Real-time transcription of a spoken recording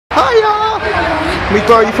Hiya! Can we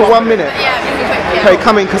borrow you for 1 minute? Yeah, really quick. Yeah. Okay,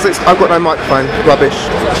 come in because I've got no microphone. Rubbish.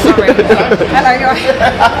 Sorry. Hello, guys.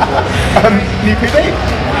 New PB?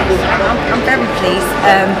 I'm very pleased.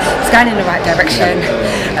 It's going in the right direction.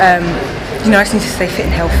 You know, I just need to stay fit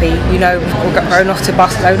and healthy. You know, we've got thrown off to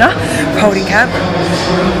Barcelona for holding camp.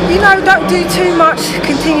 You know, don't do too much.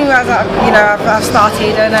 Continue as I've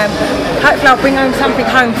started, and hopefully I'll bring something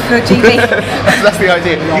home for GB. That's the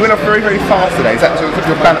idea. You went off very, very fast today. Is that your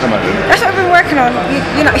plan at the moment? That's what I've been working on.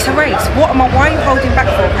 You know, it's a race. Why are you holding back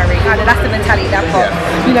for, Perri? That's the mentality that I've got.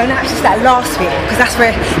 Yeah. You know, now it's just that last bit, because that's where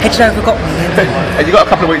Hejnova got me. And you've got a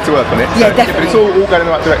couple of weeks to work on it. Yeah, so, definitely. But it's all going in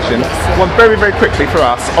the right direction. Yes. One very, very quickly for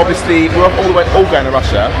us. Obviously, we're all going to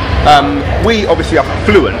Russia. We obviously are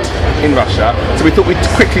fluent in Russia, so we thought we'd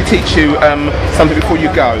quickly teach you something before you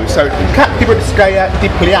go. So, Kat Dibrodskaya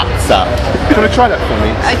Dipliatsa. Do you want to try that for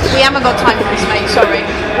me? We haven't got time for this, mate. Sorry.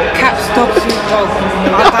 Cat stops you.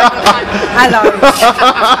 I haven't got time. Hello.